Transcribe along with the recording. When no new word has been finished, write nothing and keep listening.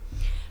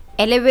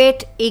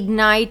Elevate,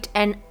 ignite,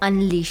 and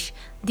unleash.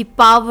 The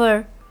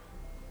power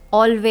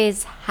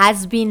always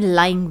has been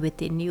lying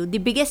within you. The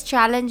biggest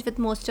challenge with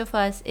most of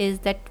us is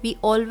that we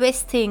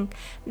always think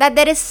that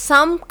there is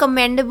some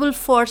commendable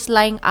force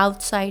lying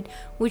outside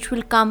which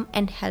will come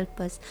and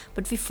help us.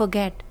 But we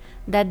forget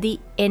that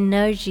the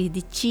energy,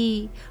 the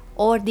chi,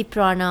 or the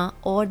prana,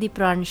 or the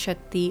prana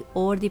shakti,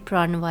 or the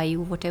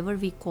pranavayu, whatever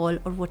we call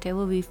or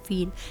whatever we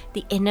feel,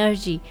 the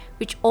energy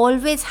which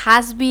always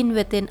has been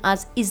within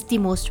us is the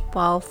most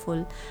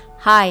powerful.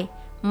 Hi,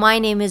 my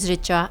name is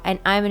Richa, and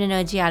I'm an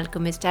energy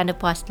alchemist and a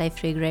past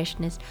life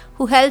regressionist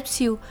who helps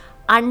you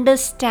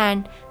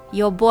understand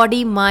your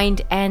body,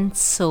 mind, and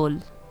soul.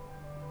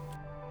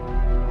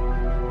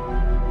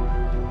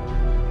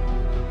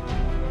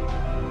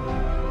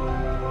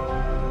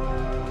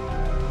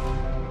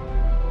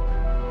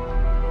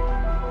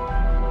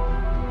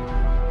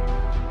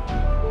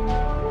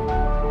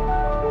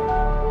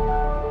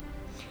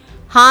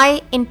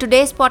 Hi, in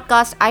today's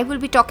podcast, I will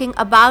be talking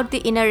about the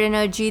inner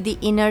energy, the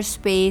inner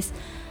space,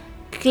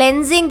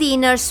 cleansing the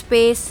inner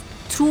space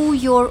through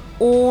your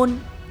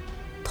own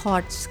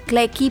thoughts,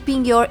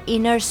 keeping your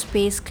inner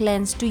space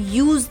cleansed, to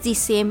use the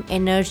same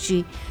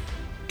energy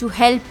to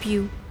help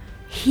you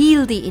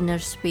heal the inner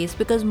space,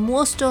 because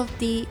most of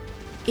the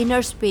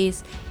inner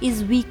space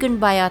is weakened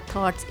by our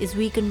thoughts, is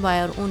weakened by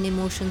our own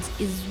emotions,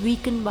 is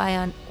weakened by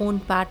our own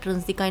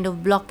patterns, the kind of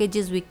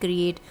blockages we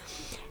create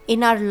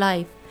in our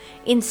life.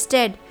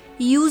 Instead,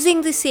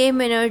 using the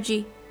same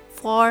energy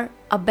for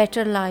a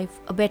better life,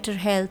 a better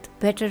health,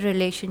 better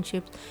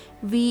relationships,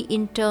 we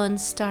in turn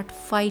start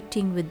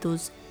fighting with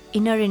those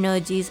inner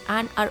energies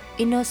and our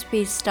inner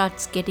space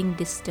starts getting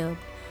disturbed.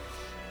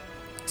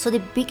 So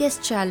the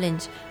biggest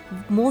challenge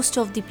most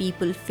of the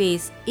people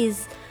face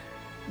is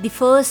the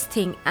first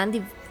thing, and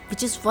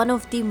which is one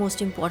of the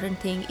most important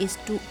thing, is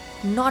to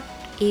not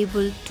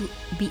able to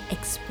be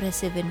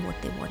expressive in what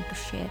they want to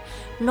share,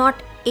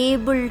 not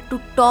able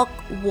to talk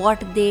what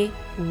they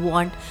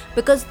want.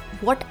 Because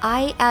what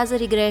I, as a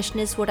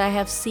regressionist, what I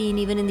have seen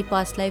even in the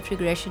past life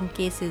regression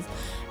cases,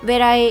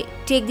 where I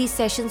take these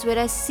sessions, where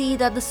I see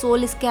that the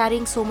soul is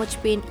carrying so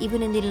much pain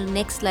even in the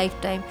next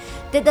lifetime,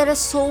 that there is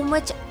so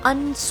much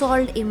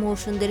unsolved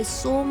emotion, there is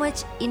so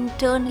much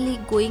internally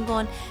going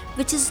on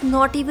which is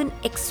not even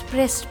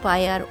expressed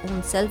by our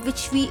own self,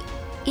 which we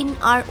in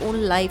our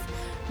own life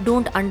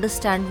don't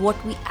understand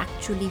what we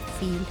actually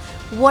feel,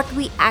 what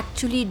we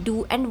actually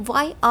do, and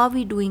why are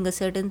we doing a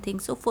certain thing.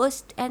 So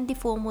first and the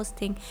foremost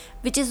thing,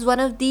 which is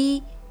one of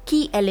the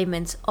key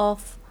elements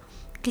of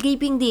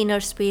keeping the inner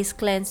space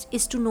cleansed,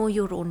 is to know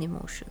your own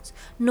emotions,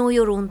 know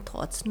your own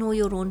thoughts, know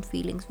your own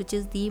feelings, which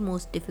is the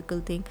most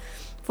difficult thing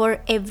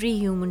for every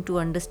human to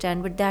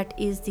understand. But that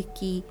is the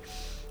key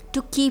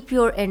to keep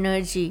your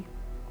energy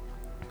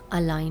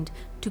aligned,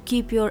 to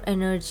keep your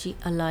energy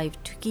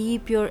alive, to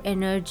keep your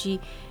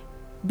energy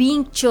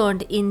being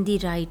churned in the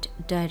right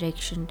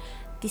direction.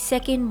 The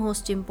second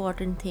most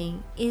important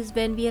thing is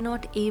when we are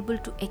not able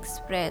to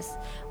express,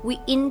 we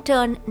in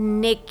turn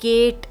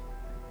negate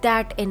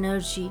that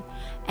energy,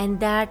 and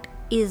that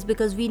is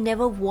because we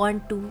never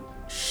want to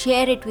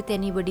share it with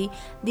anybody.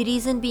 The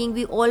reason being,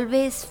 we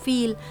always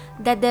feel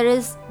that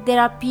there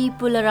are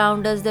people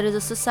around us, there is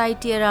a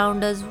society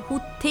around us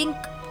who think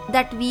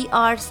that we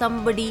are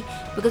somebody,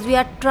 because we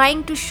are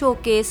trying to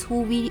showcase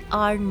who we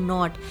are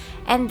not,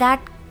 and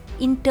that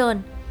in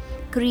turn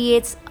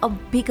creates a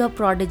bigger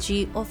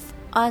prodigy of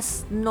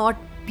us not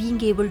being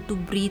able to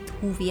breathe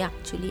who we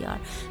actually are.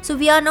 So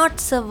we are not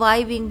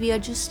surviving, we are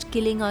just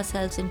killing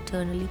ourselves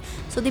internally.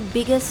 So the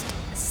biggest,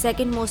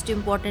 second most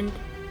important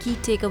key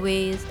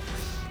takeaway is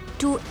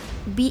to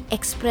be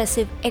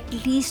expressive, at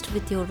least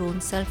with your own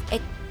self,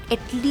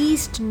 at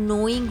least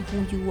knowing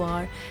who you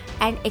are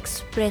and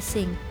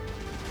expressing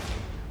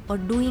or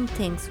doing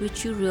things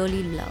which you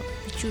really love,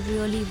 which you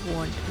really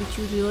want, which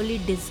you really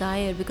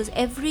desire. Because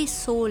every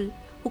soul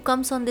who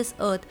comes on this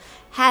earth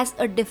has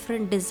a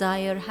different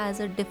desire, has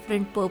a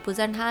different purpose,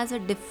 and has a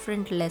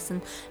different lesson.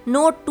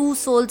 No two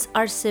souls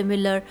are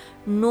similar,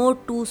 no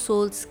two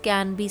souls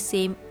can be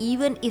same.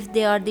 Even if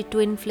they are the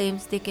twin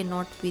flames, they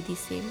cannot be the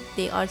same.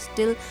 They are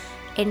still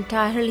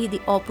entirely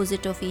the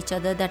opposite of each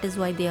other. That is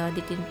why they are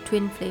the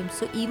twin flames.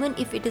 So even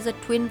if it is a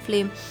twin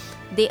flame,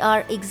 they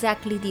are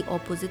exactly the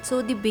opposite.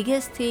 So the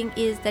biggest thing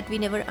is that we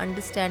never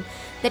understand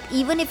that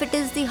even if it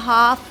is the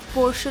half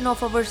portion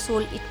of our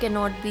soul, it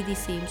cannot be the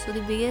same. So the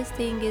biggest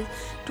thing is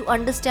to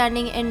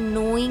understanding and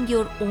knowing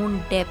your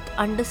own depth,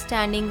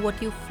 understanding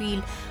what you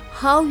feel,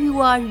 how you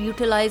are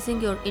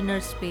utilizing your inner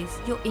space.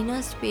 Your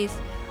inner space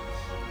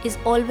is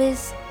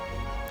always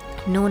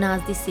known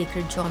as the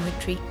sacred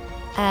geometry.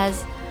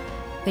 As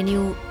when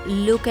you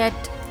look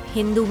at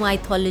Hindu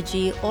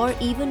mythology, or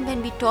even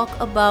when we talk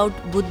about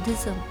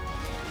Buddhism,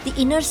 the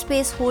inner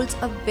space holds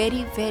a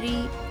very,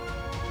 very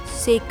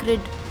sacred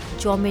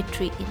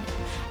geometry in it.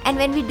 And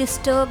when we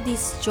disturb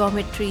these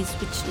geometries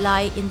which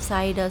lie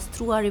inside us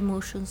through our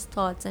emotions,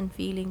 thoughts, and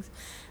feelings,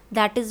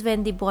 that is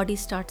when the body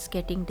starts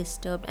getting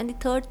disturbed. And the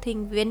third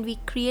thing, when we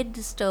create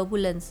this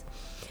turbulence,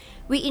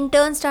 we in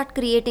turn start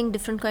creating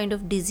different kind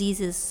of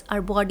diseases.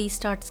 Our body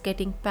starts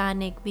getting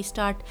panic, we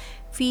start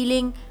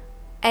feeling,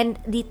 and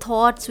the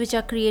thoughts which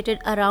are created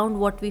around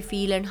what we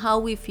feel and how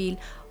we feel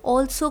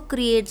also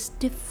creates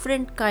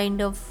different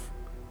kind of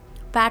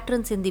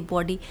patterns in the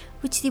body,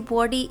 which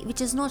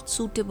is not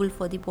suitable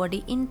for the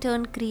body, in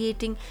turn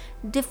creating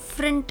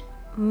different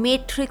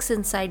matrix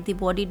inside the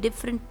body,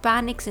 different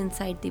panics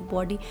inside the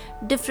body,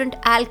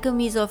 different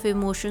alchemies of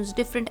emotions,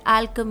 different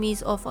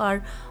alchemies of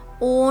our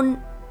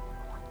own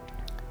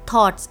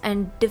thoughts,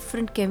 and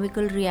different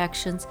chemical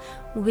reactions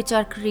which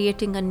are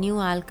creating a new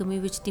alchemy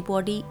which the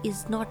body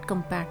is not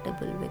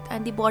compatible with,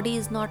 and the body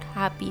is not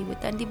happy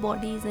with, and the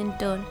body is in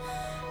turn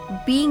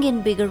being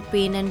in bigger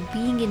pain and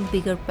being in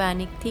bigger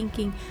panic,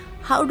 thinking,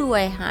 how do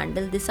I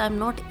handle this? I'm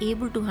not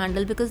able to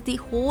handle, because the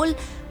whole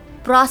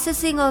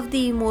processing of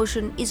the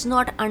emotion is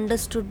not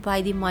understood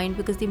by the mind,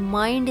 because the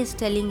mind is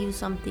telling you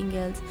something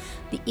else,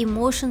 the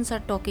emotions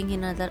are talking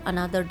in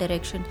another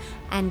direction,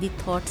 and the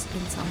thoughts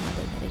in some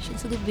other direction.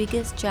 So the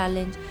biggest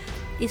challenge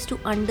is to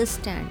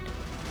understand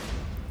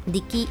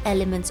the key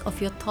elements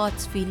of your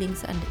thoughts,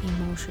 feelings and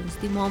emotions.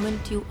 The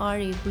moment you are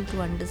able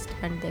to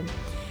understand them,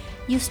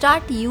 you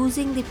start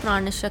using the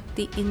prana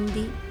shakti in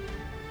the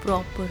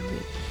proper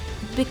way.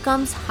 It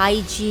becomes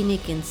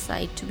hygienic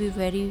inside, to be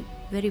very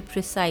very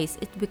precise.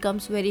 It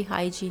becomes very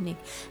hygienic.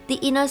 The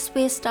inner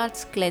space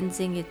starts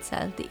cleansing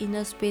itself, the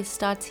inner space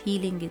starts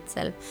healing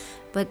itself.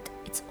 But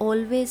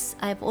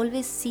I've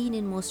always seen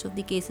in most of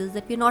the cases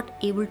that we're not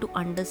able to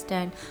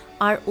understand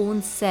our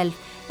own self,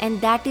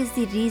 and that is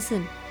the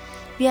reason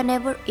we are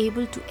never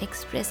able to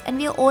express, and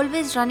we are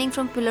always running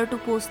from pillar to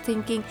post,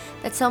 thinking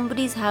that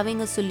somebody is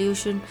having a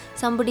solution,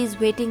 somebody is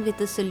waiting with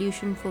a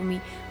solution for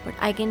me. But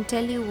I can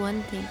tell you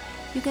one thing,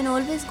 you can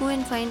always go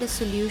and find a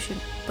solution,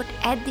 but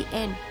at the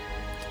end,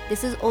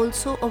 this is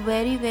also a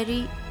very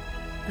very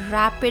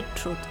rapid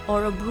truth,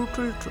 or a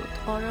brutal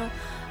truth, or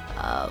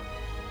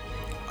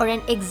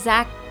an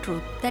exact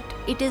truth, that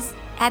it is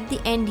at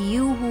the end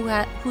you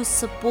who's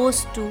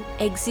supposed to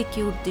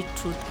execute the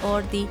truth,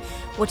 or the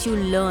what you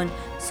learn.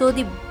 So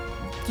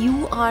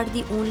you are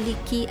the only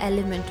key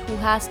element who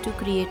has to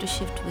create a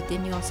shift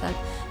within yourself.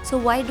 So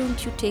why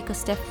don't you take a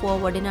step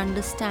forward in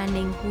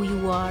understanding who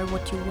you are,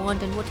 what you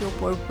want, and what your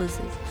purpose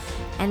is?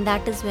 And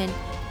that is when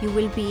you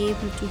will be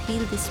able to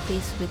heal the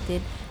space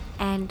within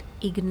and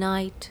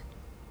ignite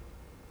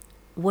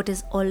what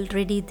is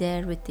already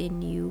there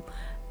within you,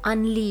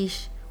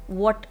 unleash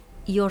what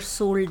your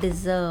soul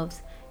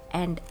deserves,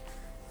 and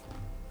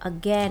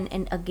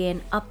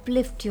again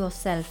uplift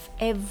yourself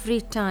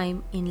every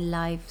time in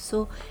life.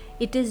 So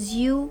it is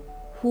you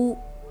who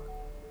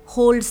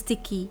holds the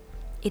key,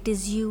 it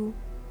is you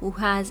who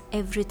has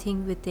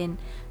everything within.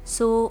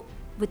 So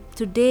with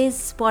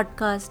today's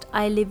podcast,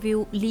 I leave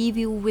you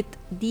with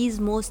these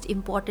most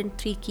important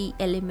 3 key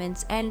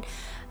elements. And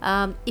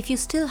if you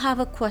still have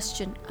a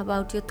question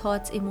about your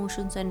thoughts,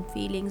 emotions and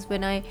feelings,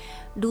 when I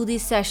do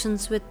these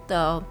sessions with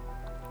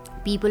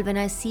people, when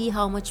I see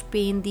how much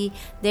pain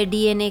their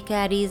DNA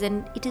carries,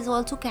 and it is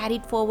also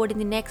carried forward in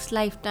the next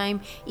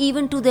lifetime,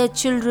 even to their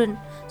children.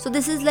 So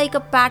this is like a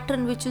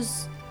pattern which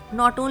is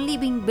not only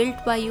being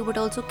built by you, but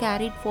also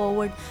carried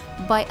forward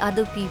by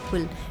other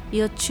people.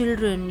 Your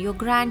children, your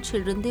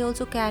grandchildren, they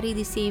also carry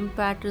the same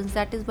patterns.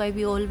 That is why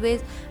we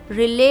always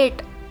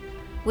relate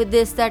with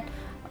this, that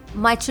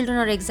my children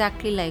are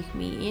exactly like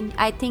me, and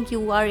I think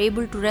you are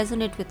able to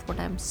resonate with what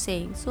I'm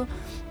saying. So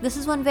this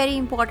is one very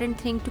important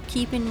thing to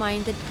keep in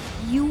mind, that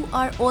you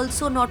are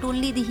also not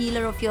only the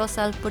healer of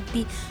yourself, but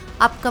the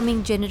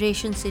upcoming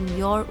generations in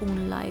your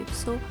own life.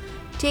 So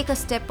take a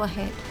step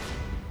ahead,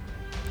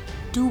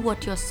 do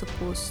what you're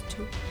supposed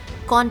to,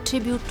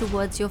 contribute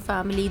towards your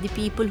family, the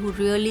people who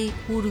you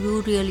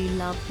really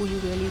love, who you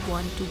really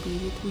want to be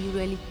with, who you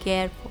really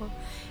care for.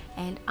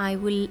 And I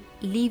will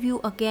leave you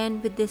again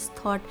with this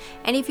thought.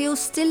 And if you're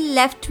still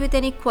left with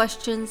any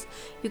questions,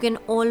 you can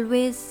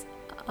always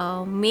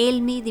mail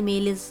me. The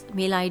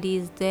mail ID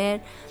is there,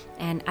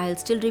 and I'll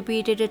still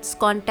repeat it. It's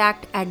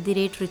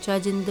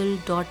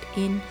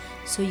contact@richajindal.in.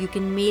 So you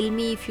can mail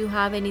me if you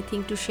have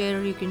anything to share,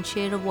 or you can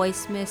share a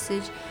voice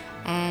message,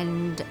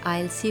 and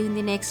I'll see you in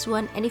the next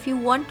one. And if you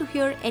want to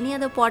hear any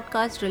other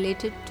podcast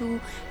related to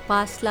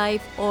past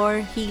life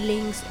or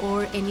healings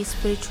or any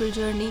spiritual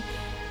journey,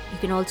 you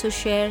can also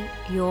share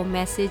your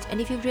message. And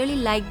if you really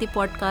like the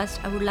podcast,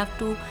 I would love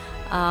to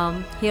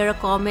hear a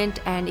comment.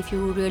 And if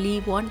you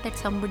really want that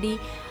somebody,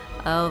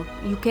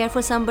 you care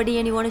for somebody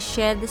and you want to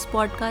share this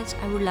podcast,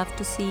 I would love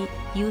to see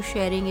you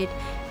sharing it.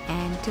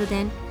 And till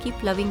then,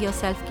 keep loving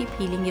yourself, keep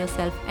healing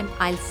yourself, and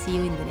I'll see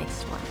you in the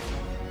next one.